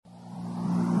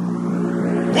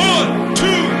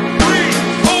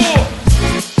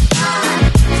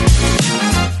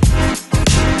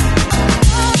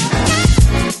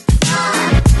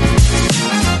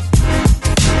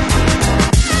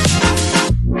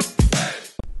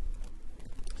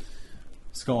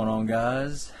going on,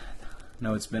 guys?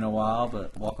 Know it's been a while,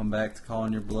 but welcome back to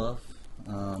Calling Your Bluff.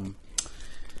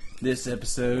 This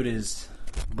episode is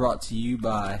brought to you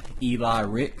by Eli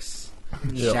Ricks.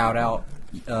 Yep.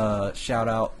 Shout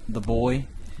out the boy.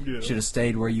 Yeah. Should have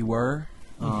stayed where you were.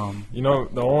 You know,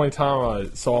 the only time I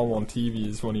saw him on TV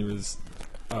is when he was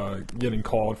getting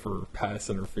called for pass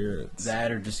interference.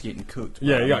 That or just getting cooked.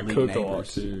 Yeah, by he got elite cooked a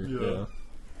neighbors. lot too. Yeah.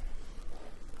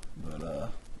 But it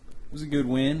was a good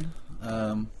win.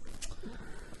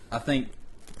 I think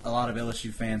a lot of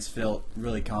LSU fans felt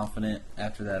really confident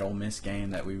after that Ole Miss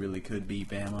game that we really could beat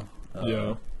Bama.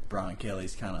 Yeah. Brian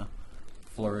Kelly's kind of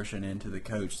flourishing into the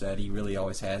coach that he really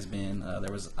always has been. I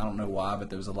don't know why, but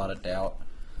there was a lot of doubt.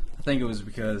 I think it was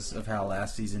because of how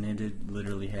last season ended.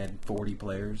 Literally had 40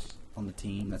 players on the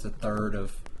team. That's a third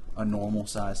of a normal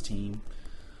size team.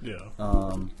 Yeah.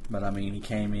 But I mean, he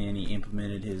came in, he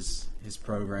implemented his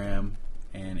program,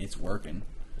 and it's working.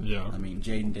 Yeah. I mean,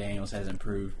 Jaden Daniels has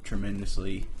improved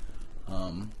tremendously.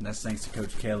 That's thanks to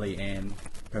Coach Kelly and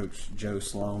Coach Joe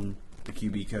Sloan, the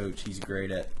QB coach. He's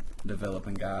great at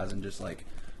developing guys, and just like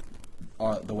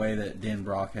the way that Den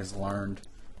Brock has learned,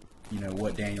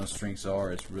 what Daniel's strengths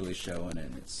are, it's really showing,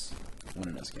 and it's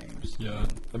winning us games. Yeah.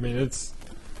 I mean, it's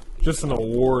just an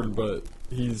award, but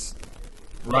he's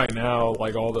right now,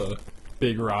 like, all the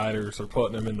big riders are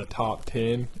putting him in the top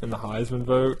 10 in the Heisman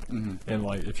vote. Mm-hmm. And,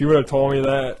 like, if you would have told me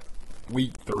that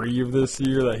week 3 of this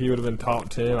year that he would have been top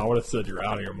 10, I would have said you're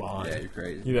out of your mind. Yeah, you're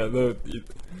crazy. You know,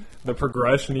 the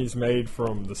progression he's made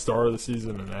from the start of the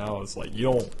season and now is like you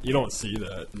don't see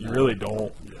that. You really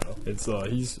don't. Yeah. It's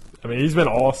he's been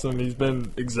awesome. He's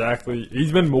been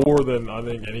more than I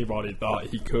think anybody thought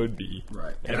he could be.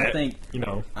 Right. And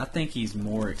I think he's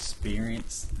more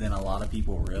experienced than a lot of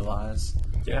people realize.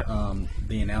 Yeah.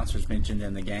 The announcers mentioned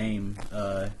in the game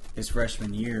his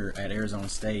freshman year at Arizona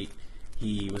State,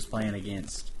 he was playing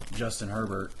against Justin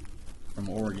Herbert from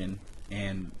Oregon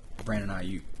and Brandon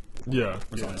Ayuk.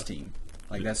 Was on his team.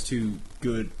 Like, that's two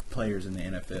good players in the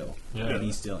NFL. Yeah. And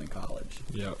he's still in college.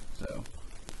 Yeah. So.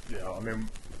 Yeah, I mean,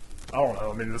 I don't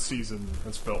know. I mean, this season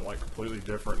has felt like completely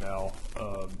different now,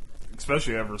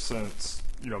 especially ever since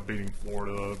beating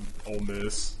Florida, Ole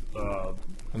Miss,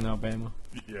 And now Bama.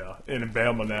 yeah, and in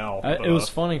Bama now. It was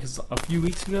funny because a few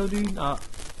weeks ago, dude, I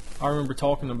remember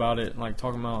talking about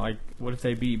what if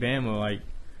they beat Bama? Like,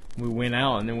 we went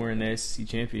out and then we're in the SEC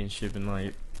championship and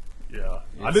like. Yeah,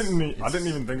 I didn't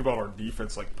even think about our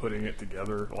defense like putting it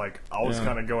together. Like, I was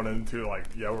kind of going into like,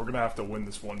 we're gonna have to win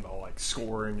this one by like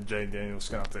scoring, and Jaden Daniels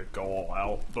gonna have to go all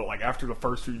out. But like after the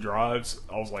first few drives,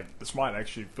 I was like, this might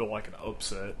actually feel like an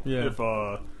upset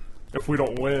if we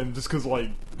don't win, just because like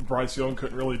Bryce Young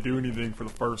couldn't really do anything for the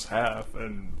first half,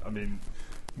 and I mean,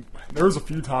 there was a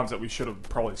few times that we should have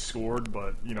probably scored,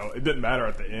 but it didn't matter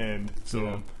at the end.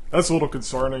 So that's a little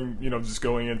concerning. Just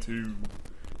going into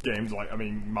games like, I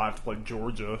mean, might have to play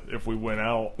Georgia if we win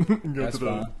out. That's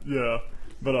fine. Yeah,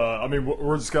 but I mean,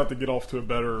 we're just got to get off to a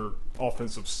better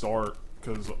offensive start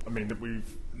because I mean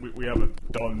we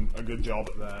haven't done a good job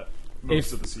at that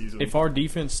most of the season. If our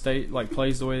defense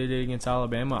plays the way they did against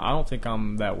Alabama, I don't think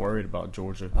I'm that worried about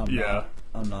Georgia.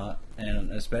 I'm not, and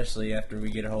especially after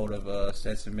we get a hold of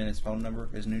Stetson Bennett's phone number,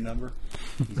 his new number,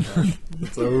 he's done.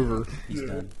 It's over. He's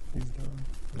done.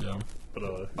 Yeah.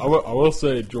 But I will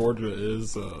say Georgia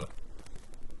is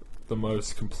the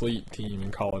most complete team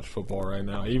in college football right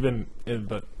now.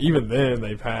 But even then,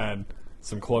 they've had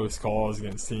some close calls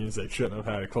against teams they shouldn't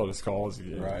have had close calls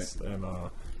against. Right. And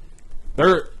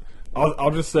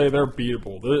I'll just say they're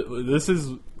beatable. This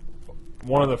is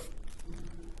one of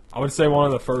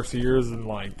the first years in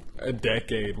like a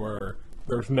decade where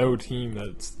there's no team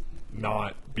that's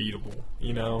not beatable.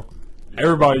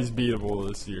 Everybody's beatable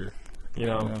this year.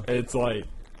 It's like,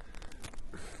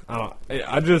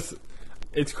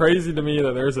 it's crazy to me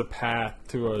that there's a path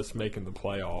to us making the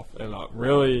playoff, and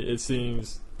really, it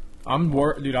seems. I'm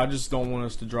worried, dude. I just don't want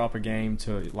us to drop a game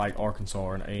to like Arkansas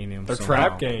or an A&M. They're somehow.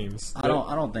 trap games. I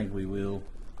don't think we will.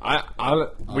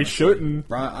 We shouldn't.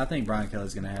 I think Brian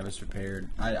Kelly's going to have us prepared.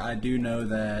 I do know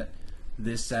that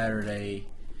this Saturday,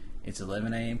 it's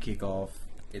 11 a.m. kickoff.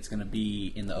 It's going to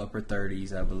be in the upper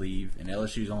 30s, I believe, and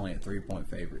LSU's only a 3-point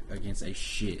favorite against a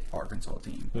shit Arkansas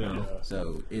team. Yeah.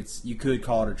 So you could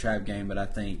call it a trap game, but I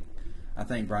think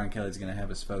Brian Kelly's going to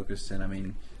have us focused, and I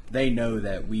mean, they know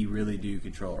that we really do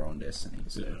control our own destiny.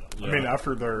 So. Yeah. I mean,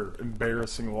 after their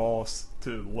embarrassing loss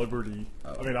to Liberty,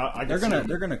 I mean,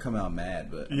 they're gonna come out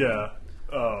mad, but yeah.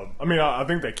 I mean, I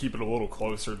think they keep it a little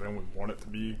closer than we want it to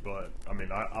be, but I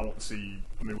mean, I don't see.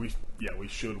 I mean, we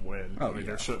should win.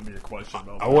 There shouldn't be a question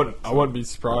about that. I wouldn't be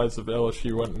surprised if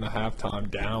LSU went in the halftime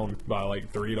down by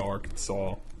like 3 to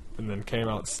Arkansas. and then came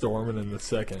out storming in the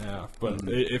second half. But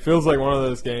it feels like one of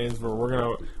those games where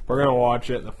we're gonna watch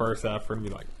it in the first half. We're gonna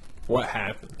be like, what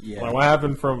happened? Yeah. Like, what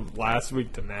happened from last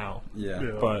week to now? Yeah.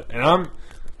 Yeah. But I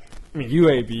mean,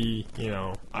 UAB,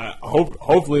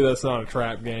 hopefully that's not a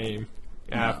trap game.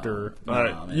 After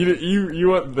no, you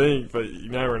wouldn't think, but you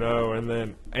never know. And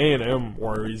then A&M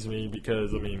worries me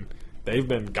because I mean they've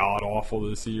been god awful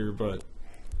this year, but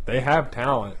they have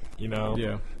talent,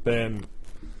 Yeah. Then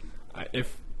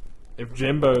if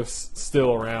Jimbo's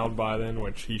still around by then,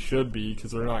 which he should be,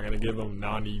 because they're not going to give him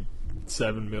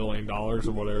 $97 million or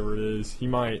whatever it is, he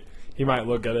might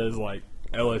look at it as like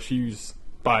LSU's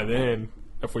by then.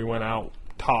 If we went out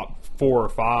top 4 or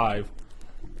 5.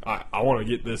 I want to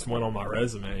get this one on my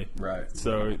resume. Right.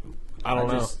 So, I don't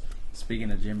know.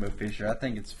 Speaking of Jimbo Fisher, I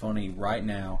think it's funny right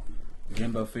now.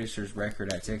 Jimbo Fisher's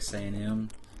record at Texas A&M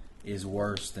is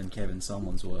worse than Kevin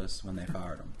Sumlin's was when they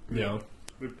fired him. Yeah.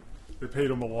 They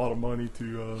paid him a lot of money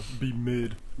to be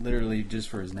mid. Literally just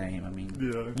for his name. I mean,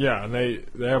 Yeah. Yeah, and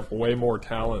they have way more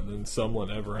talent than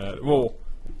Sumlin ever had. Well,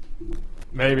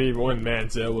 maybe when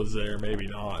Manziel was there, maybe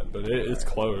not, but it's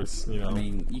close, I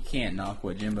mean, you can't knock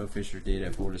what Jimbo Fisher did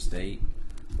at Florida State,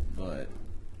 but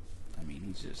I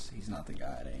mean, he's not the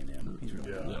guy at A&M. He's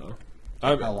really Yeah. not.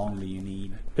 Yeah. How long do you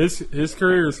need? His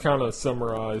career is kind of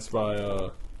summarized by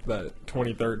that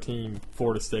 2013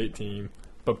 Florida State team,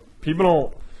 but people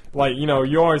don't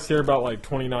you always hear about like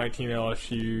 2019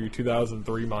 LSU,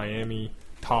 2003 Miami,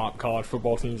 top college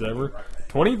football teams ever.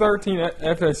 2013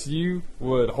 FSU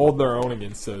would hold their own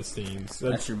against those teams.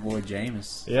 That's your boy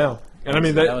Jameis. Yeah, and I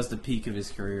mean that was the peak of his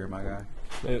career, my guy.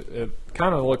 it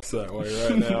kind of looks that way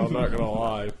right now. I'm not gonna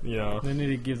lie, They need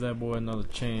to give that boy another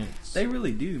chance. They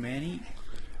really do, man.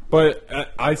 But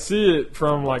I see it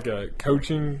from like a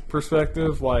coaching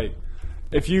perspective. Like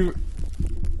if you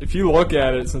look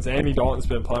at it, since Andy Dalton's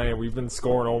been playing, we've been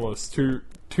scoring almost two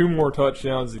more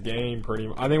touchdowns a game. Pretty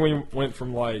much. I think we went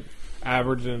from like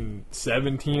averaging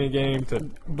 17 a game to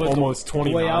almost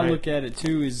 29. The way I look at it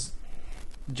too is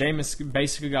Jameis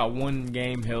basically got one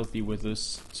game healthy with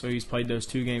us, so he's played those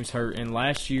 2 games hurt. And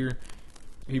last year,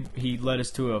 he led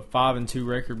us to a 5-2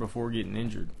 record before getting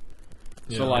injured.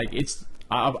 Yeah. So like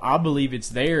I believe it's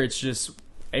there. It's just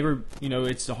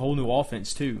it's a whole new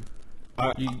offense too.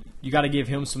 You got to give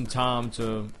him some time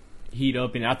to heat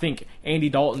up, and I think Andy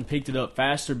Dalton picked it up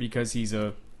faster because he's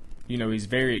he's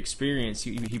very experienced.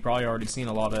 He probably already seen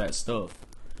a lot of that stuff.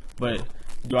 But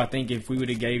do I think if we would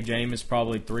have gave Jameis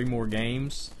probably 3 more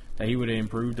games that he would have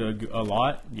improved a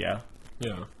lot? Yeah.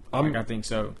 Yeah, I think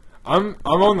so. I'm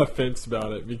on the fence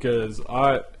about it because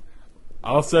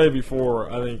I'll say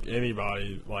before I think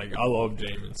anybody, like, I love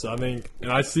Jameis. I think,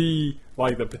 and I see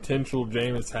like the potential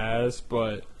Jameis has,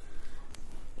 but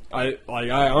I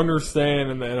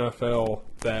understand in the NFL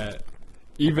that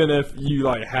even if you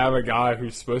like have a guy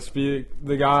who's supposed to be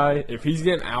the guy, if he's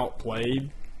getting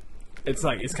outplayed, it's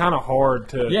kind of hard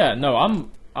to. Yeah, no,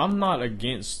 I'm not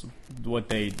against what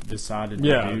they decided to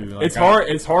do. Like,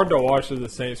 it's hard to watch as a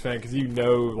Saints fan because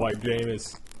like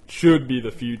Jameis should be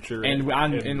the future, and I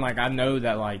know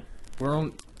that like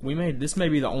this may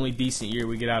be the only decent year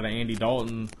we get out of Andy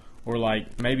Dalton. Or,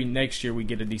 like, maybe next year we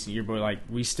get a decent year, but, like,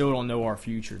 we still don't know our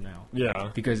future now. Yeah.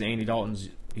 Because Andy Dalton's,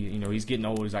 he's getting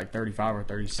old. He's, like, 35 or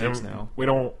 36 and now.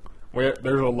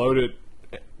 There's a loaded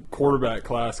quarterback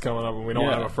class coming up, and we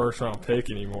don't have a first-round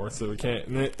pick anymore, so we can't.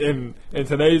 In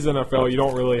today's NFL, you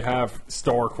don't really have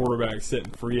star quarterbacks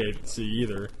sitting free agency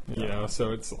either,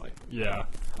 so it's like, yeah.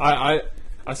 I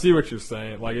see what you're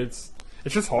saying. Like, it's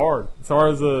just hard. It's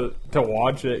hard to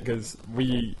watch it because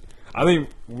I think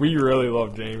we really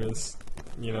love Jameis,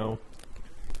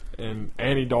 and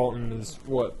Andy Dalton is,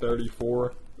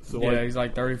 34? So yeah, he's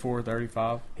like 34,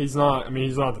 35. He's not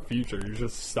the future. He's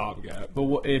just a stopgap. But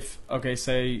what if,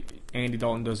 say Andy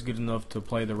Dalton does good enough to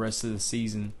play the rest of the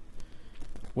season,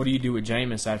 what do you do with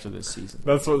Jameis after this season?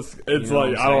 That's it's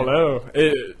like, I don't know.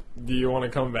 Do you want to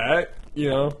come back?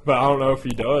 But I don't know if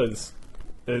he does.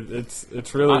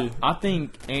 It's really... I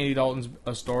think Andy Dalton's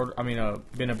a starter.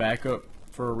 Been a backup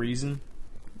for a reason.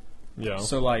 Yeah.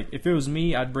 So, like, if it was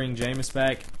me, I'd bring Jameis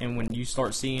back, and when you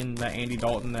start seeing that Andy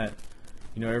Dalton that,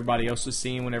 everybody else was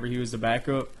seeing whenever he was the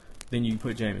backup, then you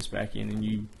put Jameis back in,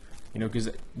 and because,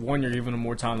 one, you're giving him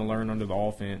more time to learn under the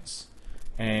offense,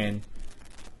 and,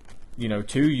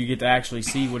 2, you get to actually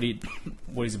see what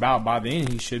he's about. By then,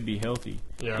 he should be healthy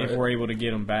if we're able to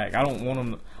get him back. I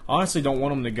honestly don't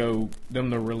want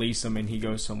them to release him and he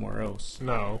goes somewhere else.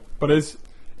 No, but it's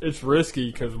risky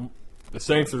because the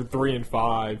Saints are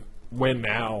 3-5. Win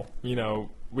now, I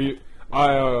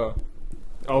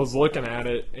was looking at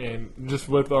it, and just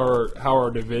with how our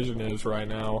division is right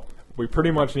now, we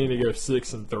pretty much need to go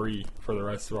 6-3 for the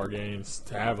rest of our games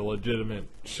to have a legitimate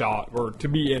shot or to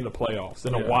be in the playoffs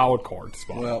in a wild card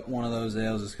spot. Well, one of those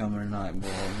L's is coming tonight, boy.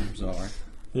 I'm sorry.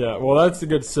 Yeah, well, that's a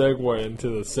good segue into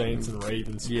the Saints and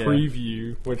Ravens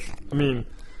preview. Which I mean,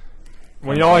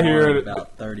 when y'all hear it,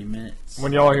 about 30 minutes.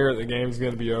 when y'all hear it, the game's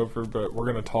going to be over, but we're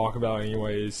going to talk about it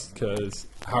anyways because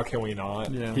how can we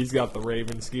not? Yeah. He's got the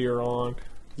Ravens gear on.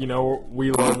 You know,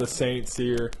 we love the Saints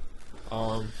here.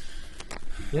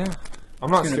 Yeah, I'm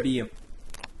not It's scared. gonna be a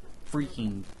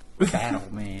freaking battle,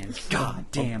 man. God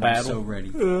damn, I'm battle? so ready.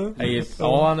 Hey, if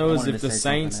all I know is wanted if to the say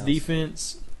Saints something else.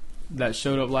 defense that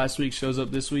showed up last week shows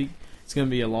up this week, it's going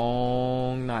to be a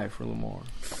long night for Lamar.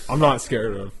 I'm not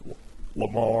scared of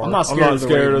Lamar. I'm not scared of the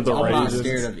Ravens. the I'm Ravens. not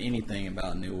scared of anything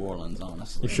about New Orleans,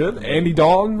 honestly. You should. Andy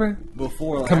Dalton, man.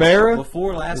 Before last, Kamara?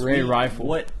 before last Ray week,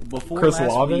 Rifle. before Chris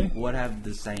last Olave? week, what have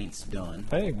the Saints done?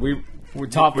 Hey, we We're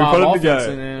top we 5 put it offense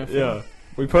together. in the NFL. Yeah,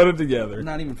 we put it together. They're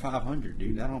not even 500,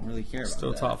 dude. I don't really care about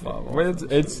Still that. top 5 I mean,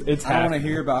 it's I don't want to happening.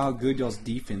 hear about how good y'all's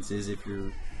defense is if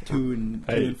you're 2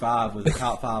 Hey. and 5 with a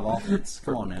top 5 offense.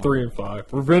 Come on now. 3-5.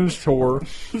 Revenge tour.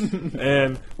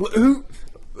 And who?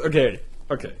 Okay.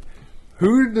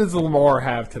 Who does Lamar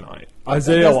have tonight?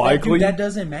 Isaiah Likely. That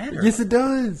doesn't matter. Yes, it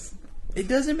does. It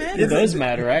doesn't matter. It does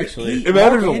matter, actually. It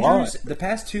matters Mark a lot. Andrews, the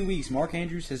past 2 weeks, Mark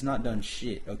Andrews has not done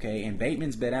shit. Okay, and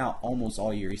Bateman's been out almost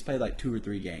all year. He's played like 2 or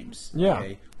 3 games. Yeah.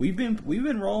 Okay? We've been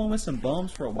rolling with some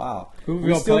bums for a while. Who have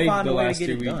we y'all still played find the a way last to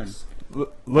get 2 it done. weeks?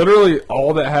 Literally,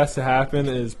 all that has to happen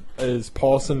is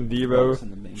Paulson Devo Paulson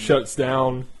the man. shuts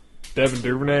down Devin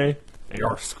Duvernay, and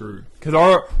you're screwed. Because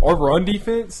our run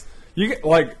defense, you get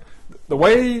like the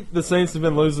way the Saints have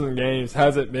been losing games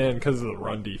hasn't been because of the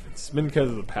run defense. It's been because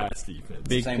of the pass defense.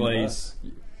 Big Same with plays. us.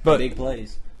 but Big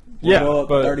plays. Yeah, We'll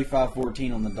go up but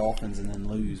 35-14 on the Dolphins and then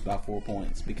lose by 4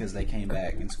 points because they came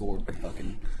back and scored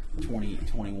fucking 20,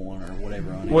 21 or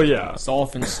whatever on it. well, yeah. It's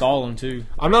often stalling, too.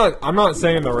 I'm not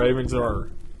saying the Ravens are.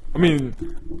 I mean,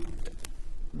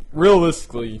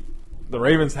 realistically, the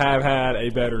Ravens have had a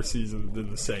better season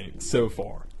than the Saints so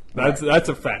far. That's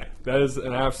a fact. That is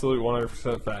an absolute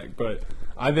 100% fact. But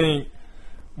I think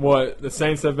what the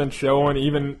Saints have been showing,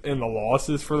 even in the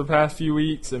losses for the past few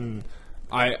weeks, and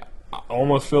I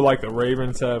almost feel like the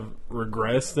Ravens have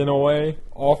regressed in a way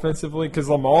offensively because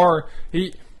Lamar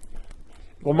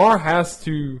has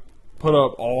to put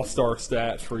up all-star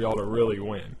stats for y'all to really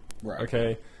win. Right.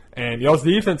 Okay? And y'all's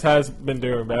defense has been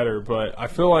doing better, but I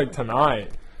feel like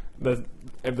tonight,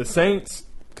 if the Saints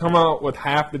come out with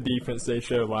half the defense they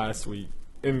showed last week,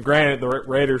 and granted the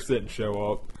Raiders didn't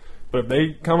show up, but if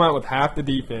they come out with half the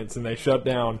defense and they shut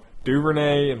down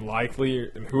Duvernay and Likely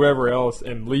and whoever else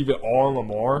and leave it all on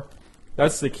Lamar,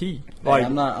 that's the key. Hey,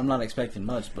 I'm not expecting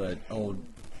much, but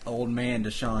old man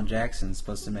Deshaun Jackson's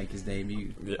supposed to make his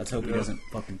debut. Let's hope he doesn't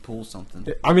fucking pull something.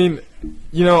 I mean,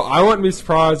 I wouldn't be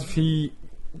surprised if he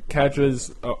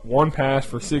catches one pass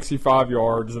for 65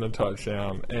 yards and a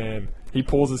touchdown, and he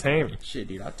pulls his hammy. Shit,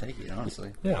 dude, I'd take it,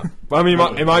 honestly. Yeah, but I mean,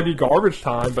 it might be garbage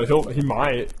time, but he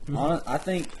might. I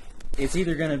think it's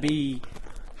either going to be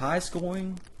high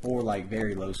scoring or like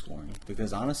very low scoring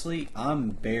because honestly,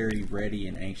 I'm very ready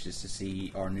and anxious to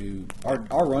see our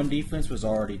run defense was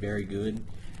already very good,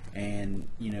 and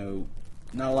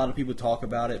not a lot of people talk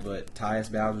about it, but Tyus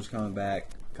Bowser's coming back.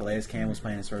 Calais Campbell's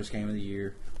playing his first game of the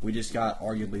year. We just got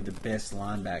arguably the best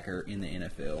linebacker in the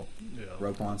NFL,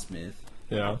 Roquan Smith.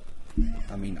 Yeah.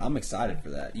 I mean, I'm excited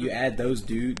for that. You add those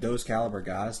caliber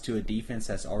guys to a defense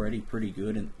that's already pretty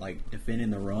good and like defending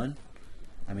the run.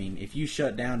 I mean, if you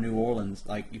shut down New Orleans,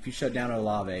 like if you shut down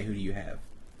Olave, who do you have?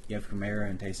 You have Kamara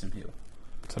and Taysom Hill.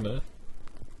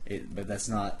 But that's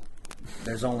not.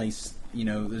 There's only so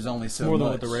More much. than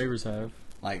what the Ravens have.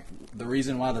 Like the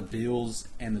reason why the Bills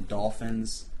and the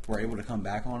Dolphins were able to come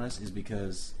back on us is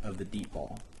because of the deep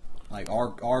ball. Like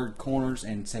our corners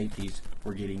and safeties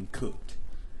were getting cooked,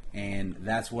 and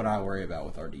that's what I worry about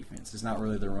with our defense. It's not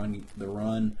really the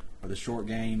run or the short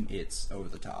game. It's over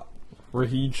the top.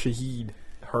 Raheed Shaheed.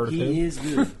 Heard of him? He is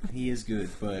good. He is good,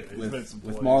 but he's made some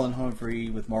with plays. Marlon Humphrey,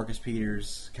 with Marcus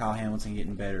Peters, Kyle Hamilton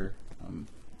getting better, I'm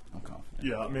confident.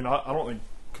 Yeah, I mean, I don't think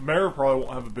Kamara probably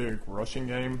won't have a big rushing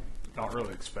game. Not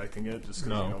really expecting it just because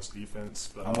No. of y'all's defense.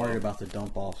 But I'm worried about the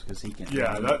dump offs because he can.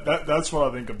 yeah, that's what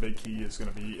I think a big key is going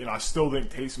to be. And I still think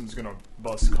Taysom's going to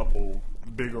bust a couple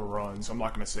bigger runs. I'm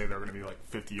not going to say they're going to be like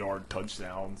 50-yard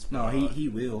touchdowns. No, but, he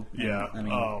will. Yeah, I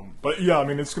mean, but yeah, I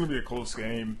mean it's going to be a close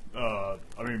game. I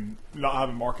mean, not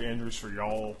having Mark Andrews for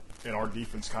y'all and our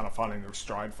defense kind of finding their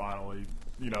stride finally.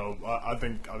 I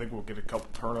think we'll get a couple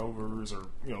turnovers or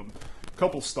a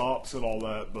couple stops and all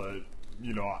that. But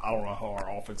I don't know how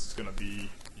our offense is going to be.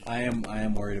 I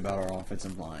am worried about our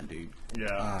offensive line, dude. Yeah.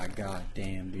 Ah, god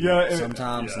damn, dude. Yeah, and-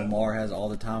 Sometimes yeah. Lamar has all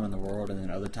the time in the world, and then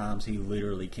other times he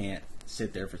literally can't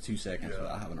sit there for 2 seconds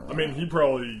without having a run. I mean, he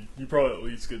probably at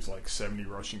least gets like 70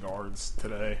 rushing yards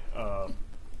today. Oh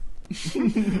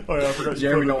yeah, I forgot.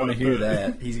 Jeremy you don't want to put hear it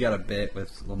up that. He's got a bet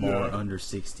with Lamar Yeah. under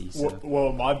 60. there. So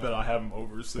Well, my bet I have him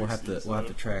over 60. we'll have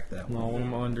to track that No, one.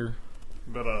 I'm under.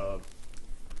 But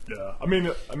yeah. I mean,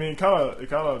 it kind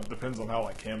of depends on how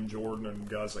like Cam Jordan and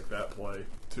guys like that play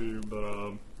too.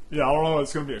 But yeah, I don't know.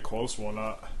 It's gonna be a close one.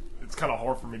 It's kind of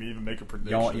hard for me to even make a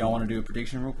prediction. Y'all want to do a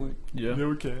prediction real quick? Yeah. Yeah,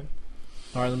 we can.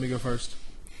 All right, let me go first.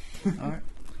 All right.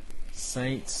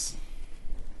 Saints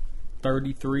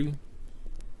 33,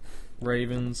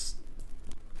 Ravens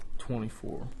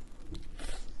 24.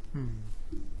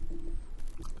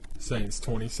 Saints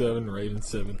 27, Ravens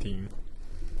 17.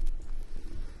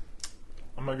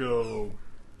 I'm gonna go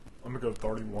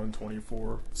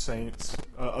 31-24 Saints.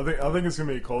 I think it's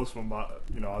gonna be a close one, but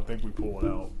I think we pull it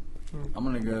out. I'm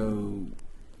going to go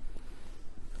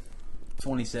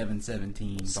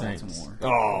 27-17 Saints.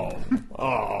 Baltimore.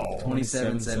 Oh.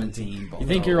 27-17 Baltimore. You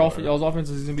think y'all's offense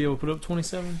is going to be able to put up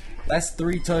 27? That's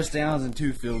 3 touchdowns and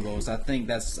 2 field goals. I think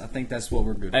that's what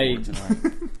we're good Hey. for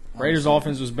tonight. Raiders'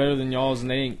 offense was better than y'all's, and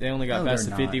they only got No, past the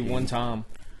they're 50 not, one dude. time.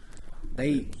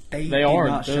 They did are.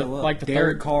 not They're show up. like the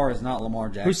Derek third- Carr is not Lamar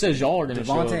Jackson. Who says y'all are going to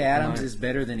show up? Devontae Adams tonight? is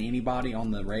better than anybody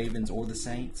on the Ravens or the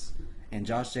Saints, and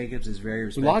Josh Jacobs is very We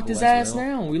respectable. locked his as ass well.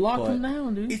 down. We locked But him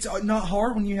down, dude. It's not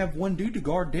hard when you have one dude to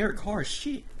guard Derek Carr's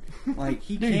shit. Like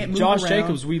he can't move Josh around.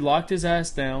 Jacobs, we locked his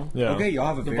ass down. Yeah. Okay, y'all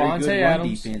have a very Devontae good run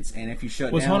Adams. defense, and if you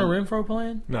shut Was down, Hunter Renfro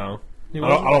playing? No. He I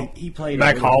wasn't? don't, he played.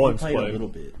 Mac a little, Hollins he played played. a little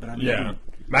bit, but I mean, Yeah.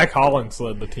 Mac Hollins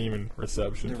led the team in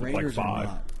receptions the with like Raiders are 5.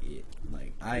 not it.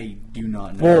 Like I do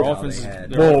not know Well, how Offense they is, had.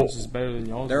 their Well, offense is better than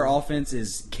y'all's. Their offense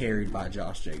is carried by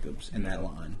Josh Jacobs in that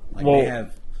line. Like Well- they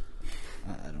have.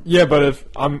 I don't. Yeah, but if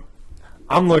I'm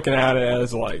looking at it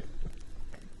as like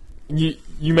you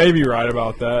may be right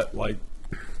about that, like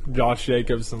Josh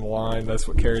Jacobs in the line, that's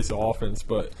what carries the offense,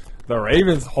 but the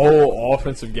Ravens' whole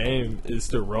offensive game is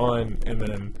to run and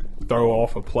then throw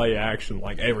off a play action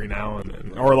like every now and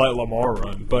then, or let Lamar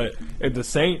run. But if the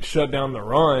Saints shut down the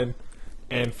run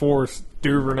and force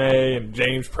Duvernay and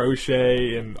James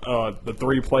Prochet and the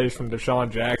 3 plays from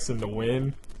Deshaun Jackson to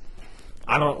win,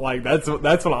 I don't like that's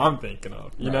what I'm thinking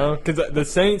of, you know, because the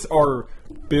Saints are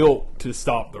built to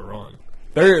stop the run.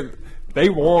 They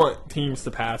want teams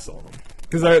to pass on them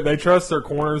because they trust their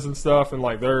corners and stuff, and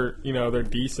like they're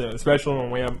decent, especially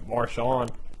when we have Marshawn.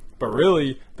 But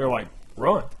really, they're like,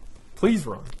 run, please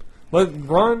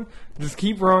run, just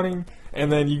keep running,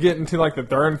 and then you get into like the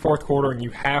third and fourth quarter, and you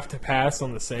have to pass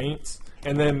on the Saints,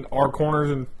 and then our corners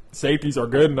and safeties are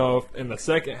good enough in the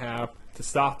second half to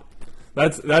stop it.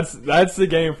 That's the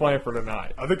game plan for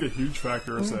tonight. I think a huge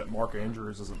factor is that Mark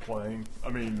Andrews isn't playing. I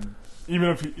mean,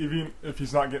 even if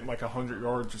he's not getting like 100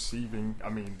 yards receiving, I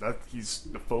mean that he's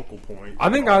the focal point. I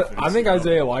think of offense, I think you know?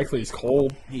 Isaiah Likely's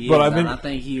cold, He but is, and I I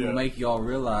think he will yeah. make y'all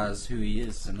realize who he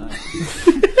is tonight.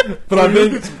 but I He'll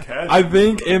think get some catches, I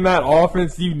think but- in that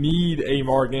offense you need a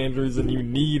Mark Andrews and you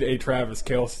need a Travis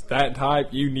Kelce. That type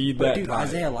you need But that dude, type.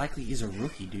 Isaiah Likely is a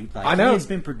rookie, dude. Like, I know. He has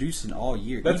been producing all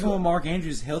year. That's Even what- when Mark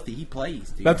Andrews is healthy, he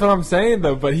plays, dude. That's what I'm saying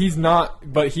though. But he's not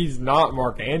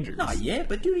Mark Andrews. Not yet,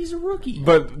 but dude, he's a rookie.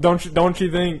 But don't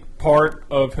you think part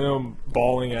of him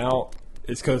balling out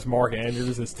is because Mark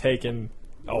Andrews has taken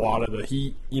a lot of the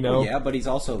heat? You know. Yeah, but he's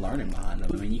also learning behind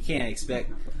him. I mean, you can't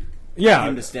expect Yeah.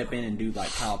 him to step in and do like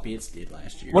Kyle Pitts did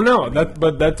last year. Well, no, I mean,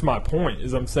 but that's my point.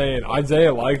 Is I'm saying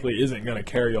Isaiah Likely isn't going to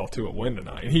carry y'all to a win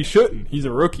tonight. He shouldn't. He's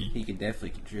a rookie. he could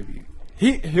definitely contribute.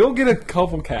 He'll get a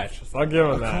couple catches. I'll give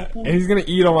him that. couple? And he's going to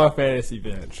eat on my fantasy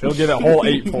bench. He'll get a whole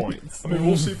 8 points. I mean,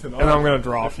 we'll see tonight. And I'm gonna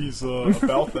drop if he's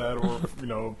about that,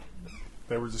 or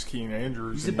they were just keying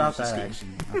Andrews. He's and about just that getting-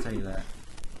 action. I'll tell you that.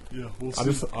 Yeah, we'll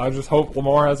see. I just hope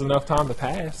Lamar has enough time to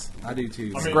pass. I do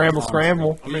too. I mean, Scramble,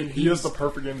 scramble. I mean, he has the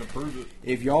perfect game to prove it.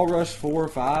 If y'all rush 4 or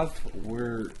 5,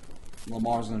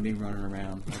 Lamar's going to be running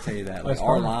around. I'll tell you that. Like, That's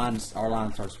our fine.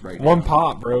 line starts to break. One down.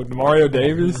 pop, bro. Demario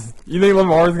Davis. You think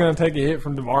Lamar's gonna take a hit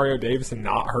from Demario Davis and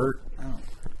not hurt?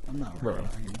 I'm not Bro. running.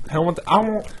 Helmet.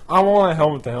 I want a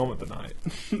helmet to helmet tonight.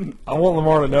 I want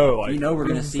Lamar to know, like You know we're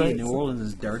going to these see things. New Orleans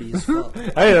is dirty as fuck.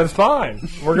 Hey, that's fine.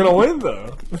 We're gonna win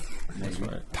though. Maybe.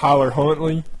 Tyler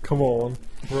Huntley, come on.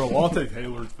 Bro, Alontae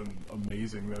Taylor's been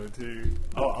amazing though too.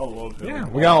 I love him. Yeah,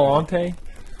 we got Alontae.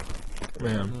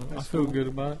 Man, I feel good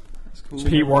about it. That's cool.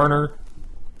 Pete Werner.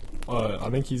 I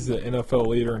think he's the NFL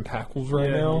leader in tackles right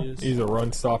Yeah, now. he is. He's a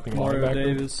run-stopping Mario linebacker.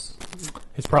 Davis,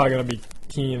 He's probably going to be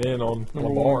keying in on number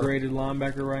Lamar. one graded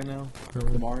linebacker right now.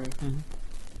 Mario.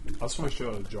 I just wish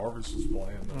Jarvis was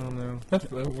playing. I don't know.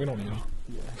 We don't need him.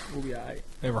 Yeah, we'll be alright.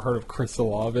 Ever heard of Chris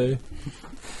Olave?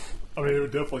 I mean, it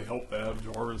would definitely help to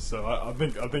have Jarvis. So I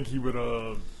think he would.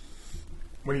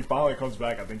 When he finally comes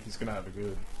back, I think he's gonna have a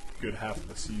good half of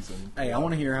the season. Hey, I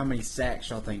want to hear how many sacks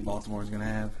y'all think Baltimore's going to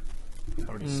have.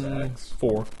 How many sacks?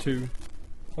 4. 2.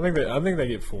 I think they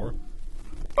get 4.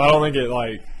 I don't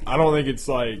think it's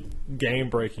like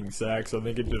game breaking sacks. I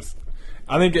think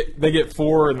they get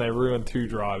 4 and they ruin 2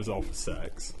 drives off of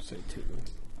sacks. Say 2.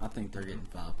 I think they're getting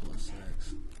 5+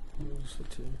 sacks. Say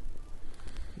 2.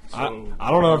 I don't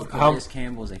know if Calais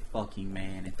Campbell is a fucking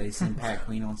man. If they send Pat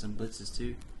Queen on some blitzes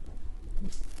too.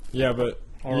 Yeah, but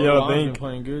Or you know, been think,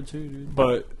 playing good too, dude.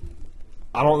 but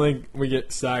I don't think we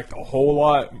get sacked a whole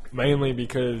lot, mainly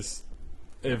because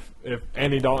if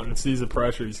Andy Dalton sees the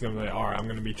pressure, he's going to be like, all right, I'm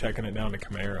going to be checking it down to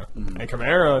Kamara. Mm-hmm. And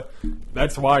Kamara,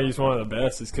 that's why he's one of the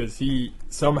best, is because he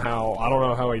somehow, I don't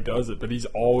know how he does it, but he's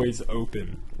always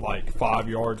open, like 5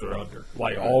 yards or under.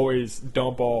 Like, always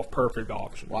dump off, perfect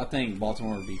option. Well, I think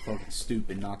Baltimore would be fucking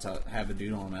stupid not to have a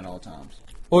dude on him at all times.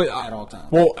 At all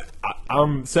times. Well,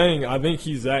 I'm saying I think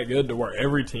he's that good to where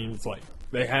every team's like,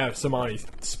 they have somebody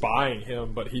spying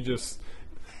him, but he just...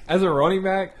 As a running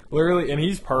back, literally, and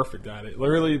he's perfect at it.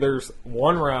 Literally, there's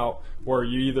one route where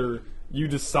you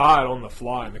decide on the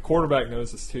fly, and the quarterback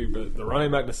knows this too. But the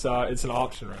running back decides it's an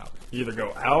option route. You either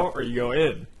go out or you go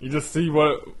in. You just see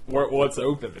what's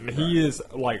open, and he is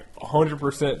like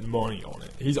 100% money on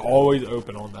it. He's always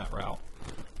open on that route.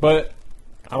 But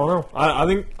I don't know. I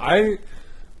think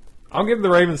I'll give the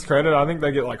Ravens credit. I think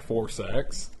they get like 4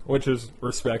 sacks, which is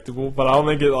respectable. But I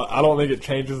don't think it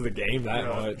changes the game that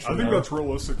much. I think that's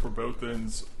realistic for both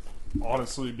ends,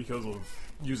 honestly, because of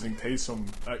using Taysom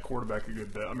at quarterback a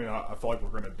good bit. I mean, I feel like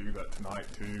we're going to do that tonight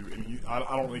too, and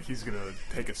I don't think he's going to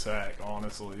take a sack,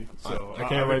 honestly. So I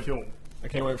can't wait. I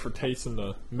can't wait for Taysom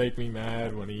to make me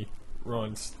mad when he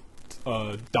runs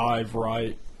dive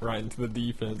right into the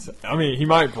defense. I mean, he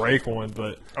might break one,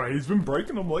 but he's been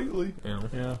breaking them lately.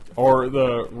 Yeah. Or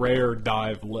the rare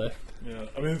dive left. Yeah,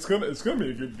 I mean, it's gonna be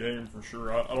a good game for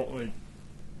sure. I don't think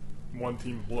one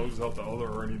team blows out the other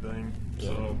or anything.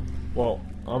 So, well,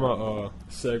 I'm a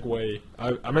segue.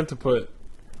 I meant to put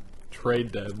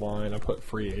trade deadline. I put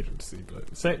free agency,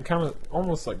 but same kind of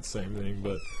almost like the same thing.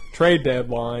 But trade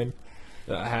deadline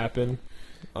that happened.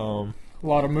 A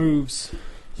lot of moves.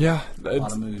 Yeah,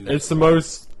 lot of moves. It's the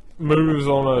most moves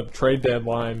on a trade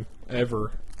deadline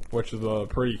ever, which is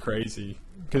pretty crazy.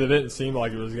 Because it didn't seem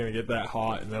like it was going to get that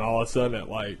hot, and then all of a sudden at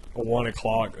like 1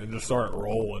 o'clock, it just started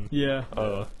rolling. Yeah.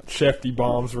 Shefty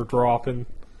bombs were dropping.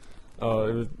 It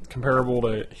was comparable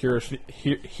to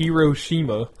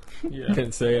Hiroshima. Yeah.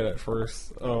 Couldn't say it at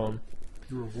first. I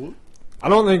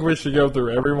don't think we should go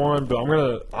through everyone, but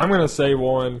I'm gonna say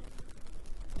one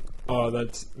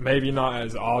that's maybe not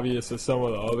as obvious as some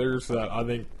of the others that I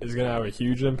think is gonna have a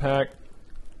huge impact.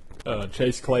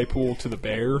 Chase Claypool to the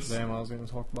Bears. Damn, I was going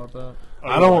to talk about that.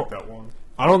 I don't like that one.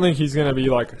 I don't think he's going to be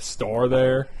like a star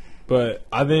there, but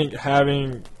I think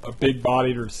having a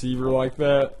big-bodied receiver like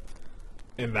that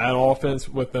in that offense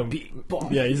with them,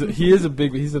 yeah, he's a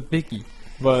biggie.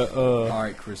 But all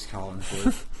right, Chris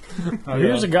Collinsworth.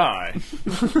 Here's a guy.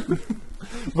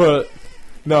 but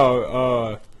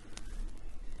no,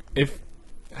 if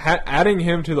adding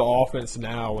him to the offense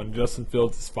now when Justin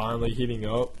Fields is finally heating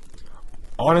up.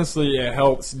 Honestly, it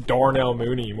helps Darnell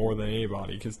Mooney more than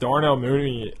anybody because Darnell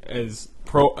Mooney is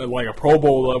like a Pro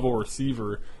Bowl level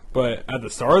receiver, but at the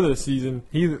start of the season,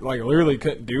 he like literally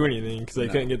couldn't do anything because they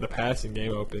couldn't get the passing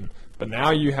game open. But now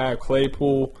you have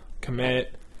Claypool, Kmet,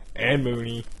 and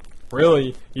Mooney.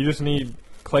 Really, you just need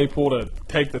Claypool to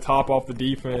take the top off the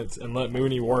defense and let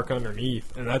Mooney work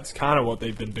underneath, and that's kind of what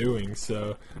they've been doing.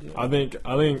 So, yeah. I think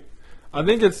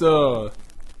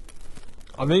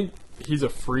he's a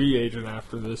free agent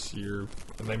after this year,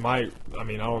 and they might. I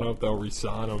mean, I don't know if they'll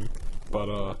re-sign him,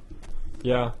 but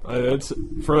yeah, it's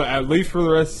at least for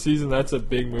the rest of the season. That's a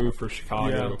big move for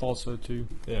Chicago. Yeah, I thought so too.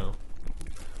 Yeah.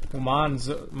 Well,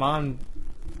 mine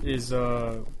is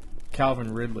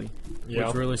Calvin Ridley,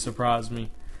 which really surprised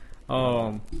me.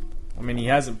 I mean, he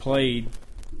hasn't played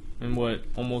in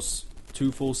almost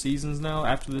 2 full seasons now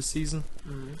after this season.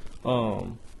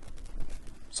 Mm-hmm.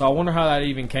 So I wonder how that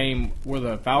even came. Were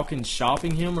the Falcons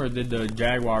shopping him, or did the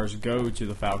Jaguars go to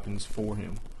the Falcons for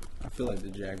him? I feel like the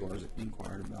Jaguars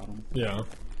inquired about him. Yeah.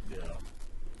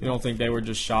 You don't think they were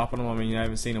just shopping him? I mean, you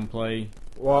haven't seen him play.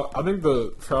 Well, I think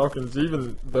the Falcons,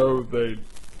 even though they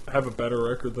have a better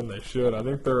record than they should, I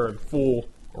think they're in full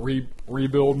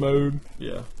rebuild mode.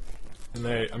 Yeah. And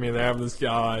they have this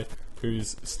guy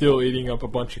who's still eating up a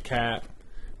bunch of cap.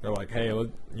 They're like, hey,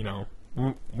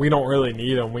 we don't really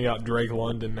need him. We got Drake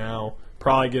London now.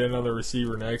 Probably get another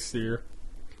receiver next year.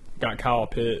 Got Kyle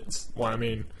Pitts. Well, I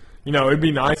mean, it'd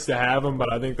be nice to have him,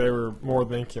 but I think they were more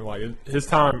thinking like his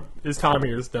time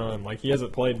here is done. Like he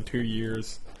hasn't played in 2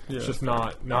 years. Yeah. It's just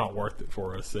not worth it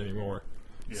for us anymore.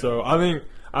 Yeah. So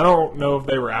I don't know if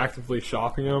they were actively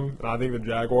shopping him, and I think the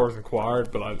Jaguars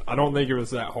inquired, but I don't think it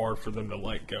was that hard for them to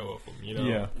let go of him.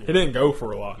 Yeah. He didn't go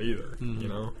for a lot either.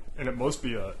 Mm-hmm. And it must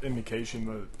be an indication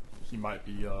that he might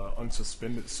be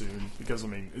unsuspended soon because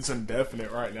it's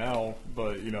indefinite right now,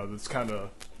 but that's kind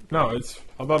of. No,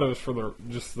 I thought it was for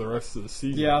just the rest of the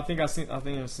season. Yeah, I seen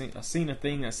a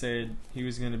thing that said he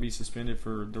was going to be suspended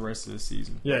for the rest of the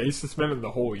season. Yeah, he's suspended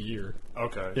the whole year.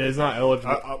 Okay. Yeah, he's not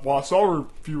eligible. I saw a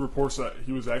few reports that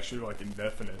he was actually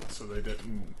indefinite, so they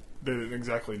didn't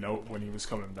exactly know when he was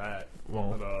coming back.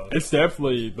 Well, but, it's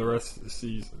definitely the rest of the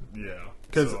season. Yeah,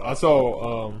 because I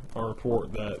saw a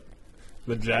report that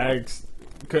the Jags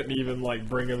couldn't even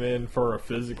bring him in for a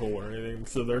physical or anything,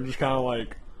 so they're just kind of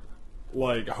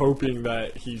hoping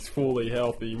that he's fully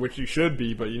healthy, which he should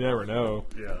be, but you never know.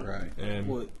 Yeah, right.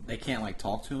 And they can't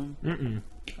talk to him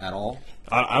at all.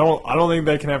 I don't think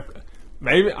they can have.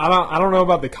 Maybe I don't know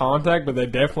about the contact, but they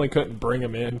definitely couldn't bring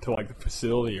him into the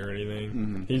facility or anything.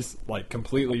 Mm-hmm. He's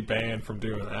completely banned from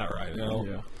doing that right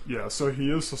now. Yeah. So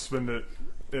he is suspended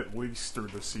at least through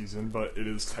the season, but it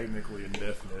is technically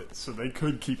indefinite. So they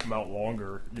could keep him out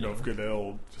longer. If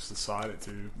Goodell just decided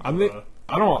to.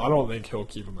 I don't think he'll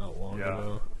keep him out longer. Yeah.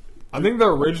 Though. I think the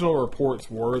original reports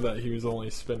were that he was only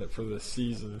suspended for this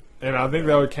season, and I think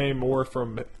that came more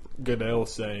from Goodell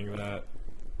saying that.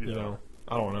 I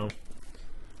don't know.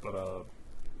 But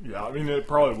it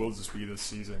probably will just be this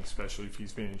season, especially if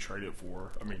he's being traded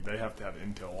for. They have to have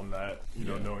intel on that,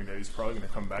 knowing that he's probably going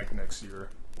to come back next year.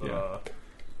 But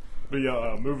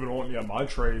moving on. Yeah, my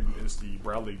trade is the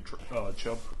Bradley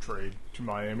Chubb trade to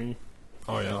Miami.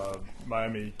 Oh yeah.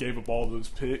 Miami gave up all those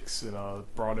picks and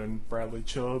brought in Bradley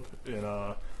Chubb,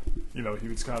 and he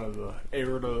was kind of the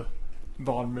heir to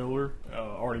Von Miller.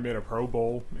 Already made a Pro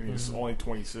Bowl, and he's only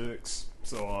 26.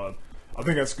 So I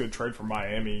think that's a good trade for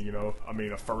Miami.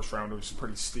 A first rounder is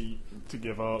pretty steep to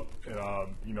give up, and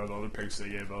the other picks they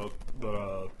gave up.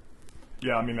 But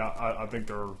I think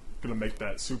they're going to make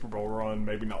that Super Bowl run.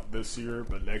 Maybe not this year,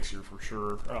 but next year for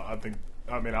sure.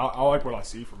 I like what I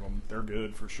see from them. They're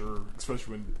good for sure,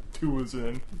 especially when Tua's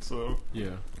in. So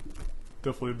yeah,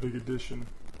 definitely a big addition.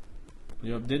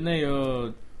 Yep. Didn't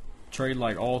they trade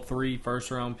all 3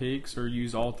 first-round picks, or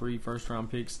use all 3 first-round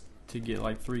picks to get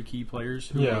 3 key players?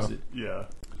 Who was it? Yeah.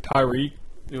 Tyreek.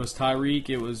 It was Tyreek.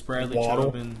 It was Bradley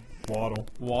Chubb and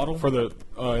Waddle for the.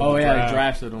 They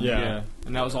drafted him. Yeah,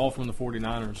 and that was all from the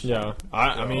 49ers. Yeah,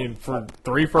 for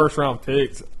 3 first-round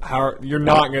picks, you're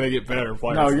not going to get better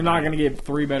players. No, you're not going to get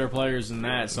 3 better players than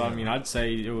that. So I'd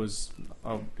say it was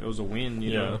a win.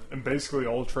 You know? And basically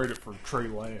all traded for Trey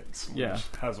Lance, which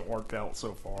hasn't worked out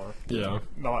so far. Yeah,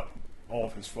 not all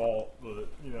of his fault, but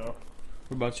What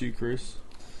about you, Chris?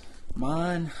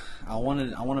 Mine, I want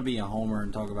to be a homer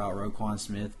and talk about Roquan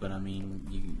Smith, but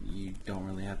you don't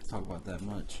really have to talk about that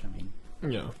much.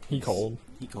 he cold.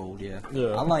 He cold, yeah.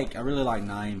 Yeah. I really like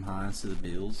Naeem Hines to the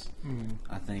Bills.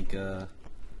 I think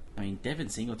Devin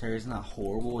Singletary is not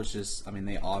horrible. It's just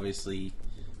they obviously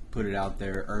put it out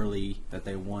there early that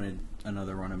they wanted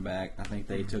another running back. I think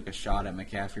they took a shot at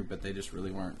McCaffrey, but they just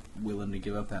really weren't willing to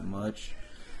give up that much.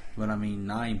 But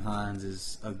Naeem Hines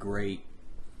is a great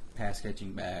pass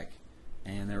catching back.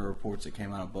 And there were reports that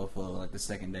came out of Buffalo, the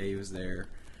second day he was there,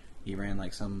 he ran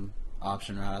some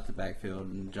option route out the backfield,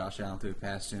 and Josh Allen threw a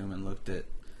pass to him and looked at,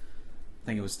 I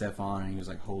think it was Stephon, and he was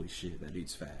like, "Holy shit, that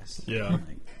dude's fast." Yeah.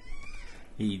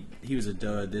 He was a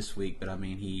dud this week, but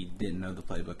he didn't know the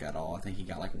playbook at all. I think he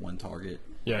got 1 target.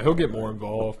 Yeah, he'll get more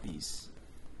involved.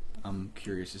 I'm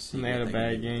curious to see. And they had a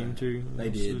bad game too. They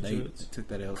did. They took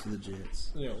that L to the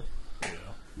Jets. Yeah.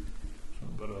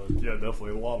 But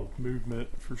definitely a lot of movement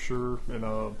for sure. And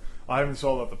I even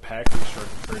saw that the Packers tried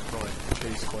to trade for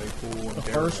Chase Claypool and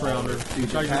first rounder. Dude,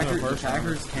 the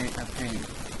Packers came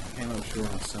up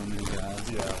short on so many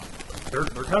guys. Yeah,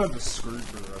 they're kind of just screwed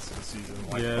for the rest of the season.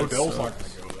 Odell's not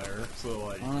going to go there.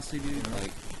 So honestly, dude,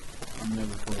 I'm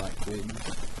never for quitting.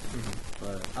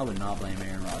 But I would not blame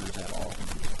Aaron Rodgers at all.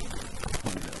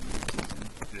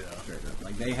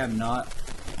 Yeah, they have not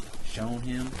shown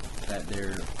him that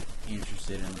they're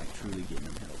interested in truly getting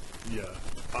him help. Yeah,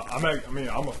 I'm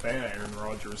a fan of Aaron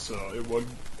Rodgers, so it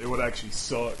would actually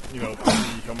suck, to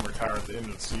see him retire at the end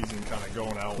of the season, kind of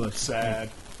going out sad,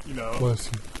 Bless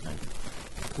you.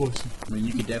 I mean,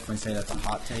 you could definitely say that's a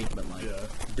hot take, but like Yeah.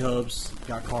 Dubs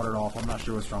got carted off. I'm not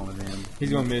sure what's wrong with him. He's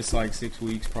gonna miss like 6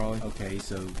 weeks probably. Okay,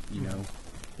 so you know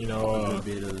You a know, good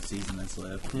bit of the season that's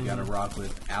left. You got to rock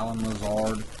with Alan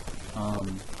Lazard,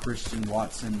 Christian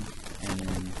Watson, and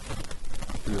then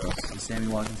who else? Is Sammy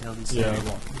Watkins healthy? Yeah, Sammy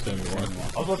Watkins. Sammy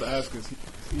Watkins. I was about to ask, is he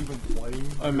even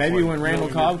playing? Maybe It's when Randall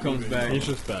really Cobb good comes even. back. he's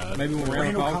just bad. Maybe when Randall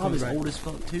Randall Cobb Cobb comes is back. old as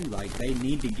fuck too. Like they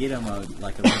need to get him a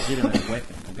legitimate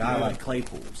weapon. A guy Yeah. like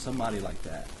Claypool, somebody like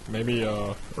that. Maybe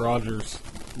Rodgers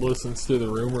listens to the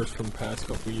rumors from the past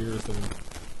couple years and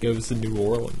goes to New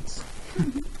Orleans.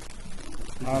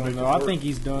 I don't know. I think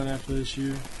he's done after this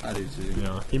year. I do too. You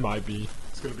know, he might be.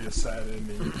 It's going to be a sad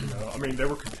ending. You know, I mean, they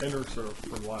were contenders for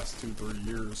the last 2-3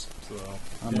 years. So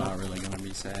I'm not really gonna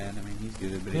be sad. I mean, he's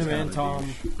good, but he's Him kind and of a Tom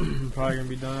douche. probably gonna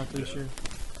be done after this Yeah. year.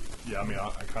 yeah, I mean, I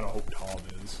kind of hope Tom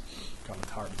is. Kind of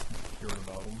tired of hearing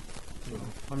about him. So,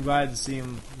 I'm glad to see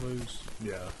him lose.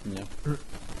 yeah, Yeah.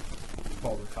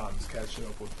 all the time's catching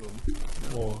up with them.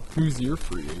 Well, who's your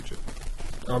free agent?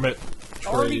 I meant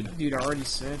Already, trade. dude, I already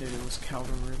said it. It was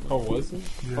Calvin Ridley. Oh, was it?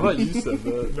 I thought you said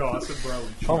that. No, I said Bradley.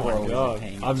 Oh Chubb. my Bro, god,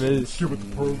 pain. I missed. I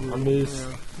missed.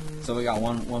 Yeah. So we got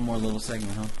one more little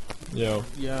segment, huh? Yo,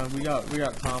 Yeah, we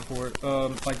got time for it.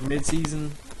 Like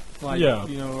mid-season, like Yeah.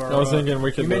 you know. Our, I was thinking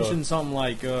we could. You mentioned something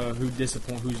like who's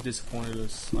disappointed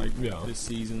us like Yeah. this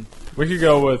season. We could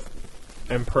go with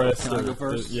impressed. Can I or- go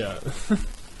first? Yeah.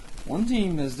 One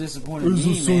team that's disappointed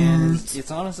me, man, it's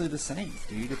honestly the Saints,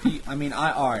 dude. If you, I mean,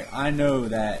 I know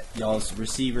that y'all's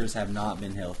receivers have not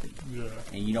been healthy, Yeah.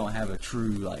 and you don't have a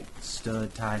true like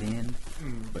stud tight end.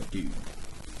 But dude,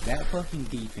 that fucking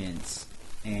defense,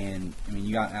 and I mean,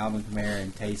 you got Alvin Kamara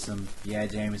and Taysom. Yeah,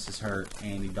 Jameis is hurt.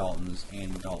 Andy Dalton,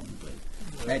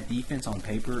 but that defense on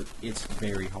paper, it's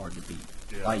very hard to beat.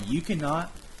 Yeah. Like you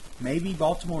cannot, maybe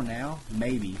Baltimore now,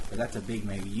 maybe, but that's a big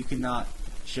maybe. You cannot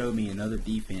show me another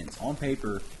defense on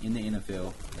paper in the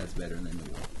NFL that's better than New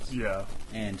Orleans. Yeah.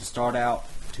 And to start out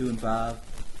 2-5,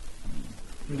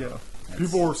 Yeah. that's-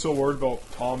 People were so worried about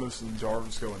Thomas and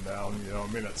Jarvis going down. You know, I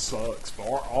mean, it sucks. But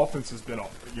our offense has been,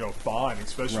 fine,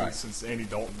 especially Right. since Andy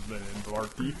Dalton's been in. But our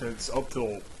defense up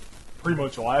till pretty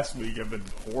much last week have been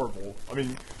horrible. I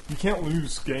mean, you can't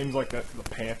lose games like that to the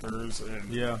Panthers.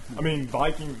 And Yeah. I mean,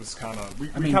 Vikings was kind of we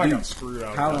I mean, kind of dude, got screwed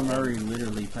out. Kyler of that. Murray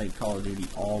literally played Call of Duty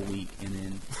all week and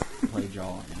then played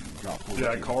y'all and dropped 42.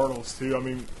 Yeah, Cardinals too. I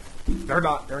mean, they're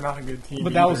not a good team.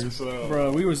 But that either, was, so.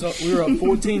 bro. We were up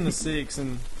 14-6,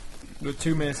 and with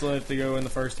 2 minutes left to go in the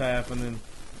first half, and then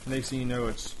next thing you know,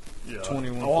 it's Yeah.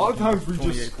 21. A lot of times we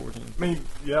just 28-14. I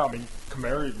mean,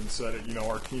 Kamara even said it. You know,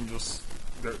 our team just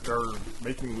they're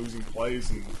making losing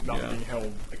plays and not Yeah. being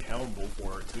held accountable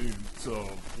for it too. So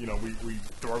you know, we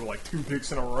throw like 2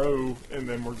 picks in a row and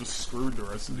then we're just screwed the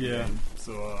rest of the Yeah. game.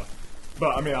 So,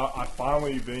 but I mean, I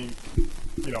finally think,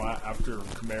 you know, after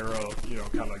Kamara, you know,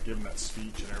 kind of giving that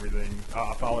speech and everything,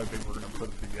 I finally think we're going to put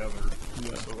it together.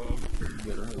 Yeah.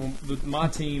 So, Well, my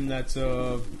team that's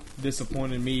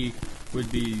disappointed me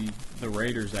would be the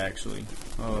Raiders, actually.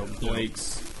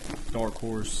 Blake's dark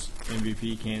horse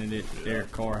MVP candidate,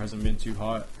 Derek Carr, hasn't been too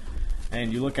hot.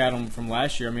 And you look at them from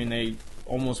last year, I mean, they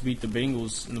almost beat the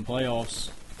Bengals in the playoffs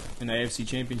in the AFC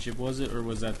Championship, was it? Or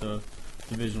was that the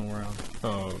divisional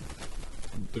round?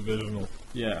 Divisional.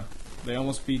 Yeah. They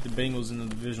almost beat the Bengals in the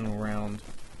divisional round.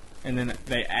 And then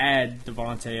they add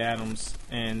Devontae Adams,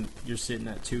 and you're sitting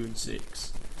at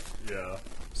 2-6. yeah,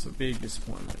 It's a big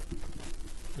disappointment.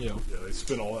 Yeah. yeah, they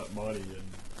spent all that money and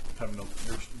have no.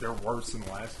 They're worse than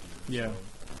last year. Yeah.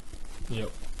 So.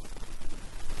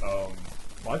 Yep.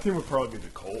 My team would probably be the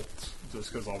Colts,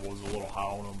 just because I was a little high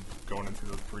on them going into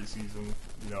the preseason.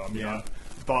 You know, I mean, Yeah.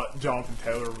 I thought Jonathan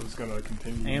Taylor was going to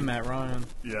continue. And Matt Ryan.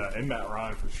 Yeah, and Matt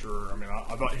Ryan for sure. I mean,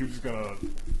 I thought he was going to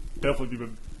definitely be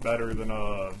better than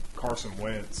Carson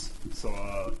Wentz. So,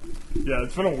 yeah,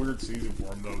 it's been a weird season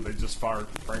for him, though. They just fired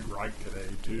Frank Reich today,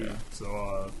 too. Yeah.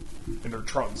 So, and they're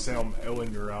trying to Sam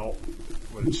Ellinger out,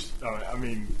 which, I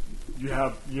mean, you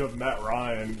have Matt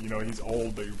Ryan, you know, he's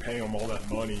old, but you're paying him all that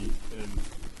money. And,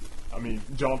 I mean,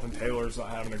 Jonathan Taylor's not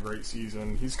having a great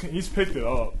season. He's picked it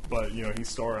up, but, you know, he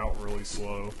started out really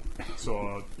slow.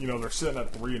 So, you know, they're sitting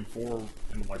at 3-4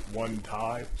 in, like, one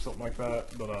tie, something like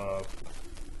that. But,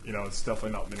 you know, it's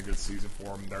definitely not been a good season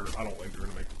for them. I don't think they're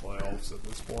going to make the playoffs at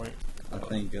this point. I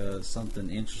think something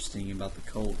interesting about the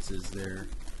Colts is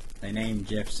they named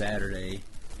Jeff Saturday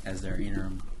as their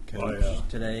interim coach Oh, yeah.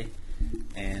 today,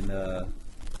 and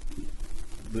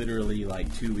literally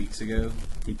like 2 weeks ago,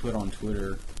 he put on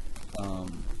Twitter,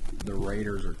 the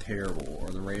Raiders are terrible,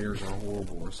 or the Raiders are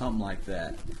horrible, or something like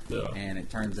that. Yeah. And it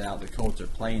turns out the Colts are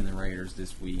playing the Raiders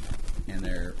this week, and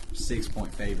they're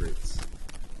 6-point favorites.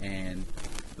 And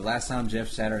the last time Jeff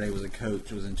Saturday was a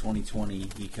coach was in 2020.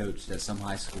 He coached at some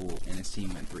high school, and his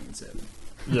team went 3-7.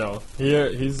 Yeah,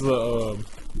 he's the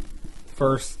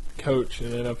first coach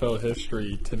in NFL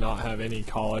history to not have any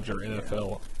college or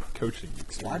NFL coaching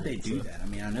experience. Why'd they do that? I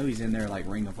mean, I know he's in there like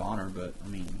Ring of Honor, but I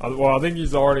mean, Well, I think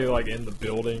he's already like in the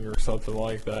building or something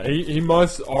like that. He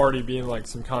must already be in like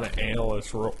some kind of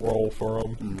analyst role for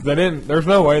him. They didn't. There's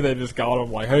no way they just got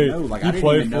him like, hey, no, like you I didn't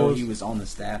played even know for us. he was on the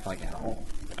staff like at all.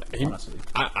 Honestly,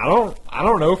 I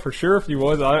don't know for sure if he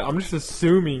was. I'm just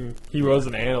assuming he was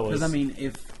an analyst. because I mean,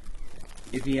 if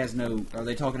he has no, are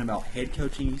they talking about head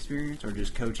coaching experience or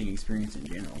just coaching experience in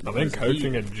general? I think Because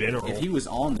coaching in general. If he was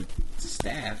on the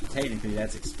staff, technically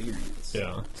that's experience.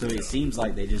 Yeah. So it seems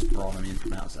like they just brought him in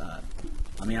from outside.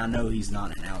 I mean, I know he's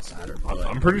not an outsider, but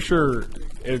I'm pretty sure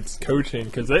it's coaching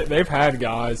because they've had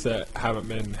guys that haven't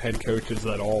been head coaches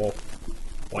at all,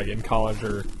 like in college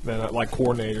or like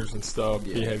coordinators and stuff,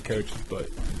 be Yeah. head coaches. But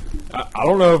I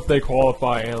don't know if they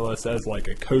qualify analysts as like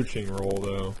a coaching role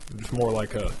though. Just more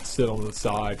like a sit on the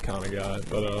side kind of guy.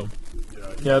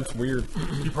 But yeah, it's weird.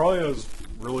 He probably has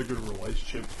really good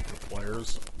relationships with the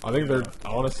players. I think they're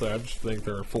honestly. I just think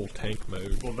they're in full tank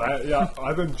mode. Well,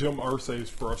 I think Jim Irsay is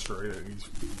frustrated. He's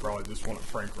probably just wanted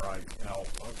Frank Reich out.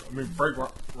 I mean, Frank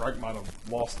Reich might have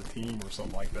lost the team or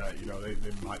something like that. You know, they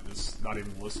might just not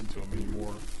even listen to him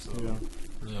anymore. So,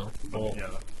 Yeah. but, Well, yeah,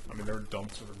 I mean, they're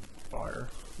dumpster fire.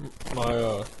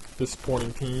 my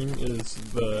disappointing team is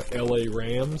the LA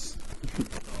Rams.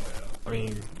 I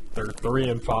mean, they're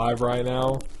 3-5 right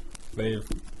now. They've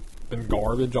been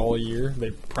garbage all year.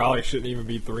 They probably shouldn't even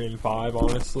be 3-5,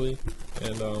 honestly.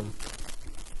 And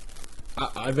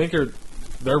I think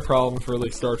their problems really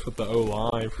starts with the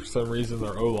O-line. For some reason,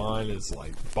 their O-line is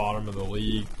like bottom of the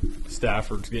league.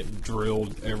 Stafford's getting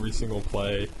drilled every single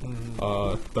play.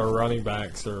 Their running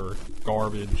backs are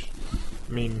garbage.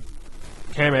 I mean,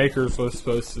 Cam Akers was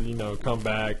supposed to, come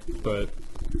back, but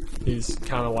he's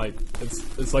kind of like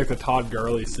it's like the Todd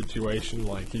Gurley situation.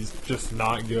 Like he's just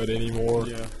not good anymore.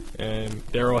 Yeah. And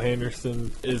Darrell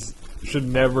Henderson should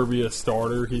never be a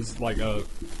starter. He's like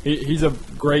he's a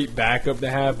great backup to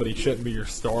have, but he shouldn't be your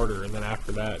starter. And then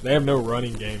after that, they have no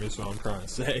running game, is what I'm trying to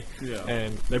say. Yeah.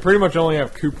 And they pretty much only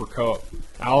have Cooper Kupp.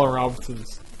 Allen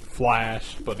Robinson's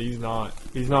flash, but he's not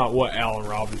what Allen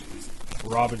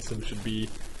Robinson should be.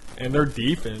 And their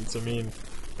defense, I mean,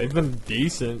 they've been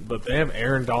decent, but they have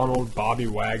Aaron Donald, Bobby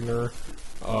Wagner,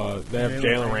 they have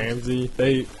Jalen Ramsey.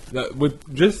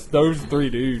 With just those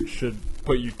three dudes should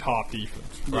put you top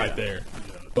defense right there.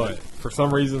 But for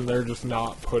some reason, they're just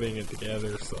not putting it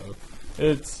together. So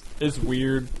it's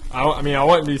weird. I mean, I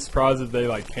wouldn't be surprised if they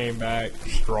like came back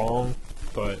strong,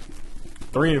 but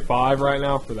 3-5 right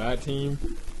now for that team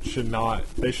should not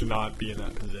be in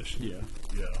that position.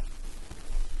 Yeah.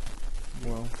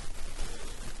 Well,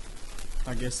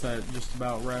 I guess that just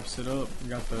about wraps it up. We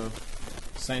got the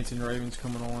Saints and Ravens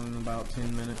coming on in about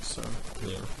 10 minutes, so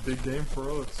Yeah. Big game for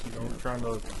us. We're trying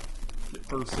to get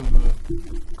first in the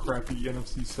crappy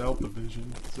NFC South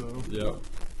division. So Yeah.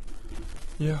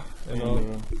 Yeah. And,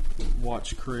 and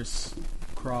watch Chris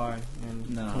cry and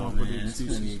come no, up with man, it's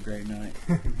gonna be a excuses. great night.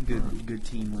 Good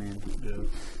team win.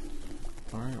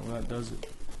 yeah. All right, well that does it.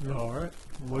 All right.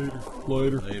 Later.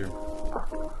 later. Later.